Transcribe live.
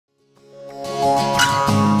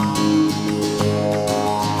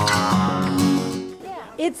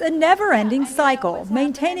It's a never-ending cycle,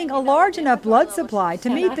 maintaining a large enough blood supply to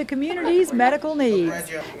meet the community's medical needs.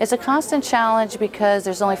 It's a constant challenge because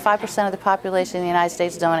there's only 5% of the population in the United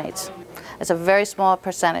States donates. It's a very small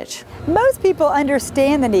percentage. Most people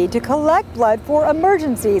understand the need to collect blood for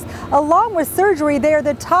emergencies. Along with surgery, they are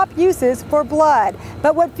the top uses for blood.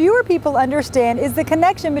 But what fewer people understand is the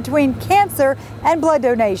connection between cancer and blood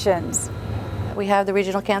donations. We have the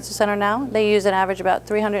Regional Cancer Center now. They use an average about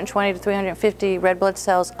 320 to 350 red blood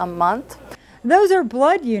cells a month. Those are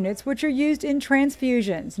blood units which are used in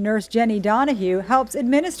transfusions. Nurse Jenny Donahue helps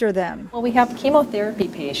administer them. Well, we have chemotherapy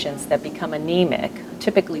patients that become anemic.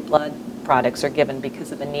 Typically blood products are given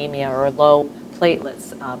because of anemia or low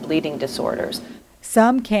platelets, bleeding disorders.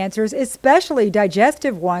 Some cancers, especially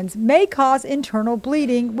digestive ones, may cause internal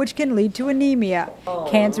bleeding, which can lead to anemia.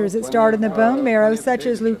 Cancers that start in the bone marrow, such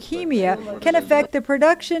as leukemia, can affect the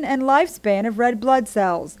production and lifespan of red blood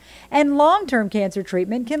cells. And long-term cancer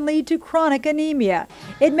treatment can lead to chronic anemia.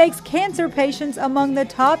 It makes cancer patients among the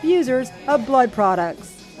top users of blood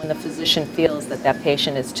products. When the physician feels that that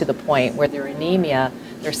patient is to the point where their anemia,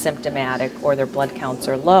 they're symptomatic, or their blood counts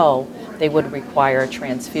are low, they would require a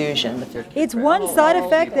transfusion. It's one side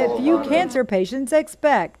effect that few cancer patients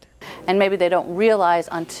expect. And maybe they don't realize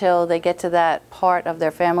until they get to that part of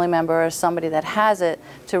their family member or somebody that has it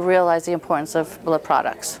to realize the importance of blood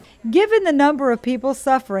products. Given the number of people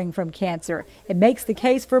suffering from cancer, it makes the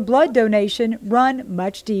case for blood donation run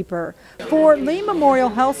much deeper. For Lee Memorial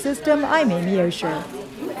Health System, I'm Amy Oshier.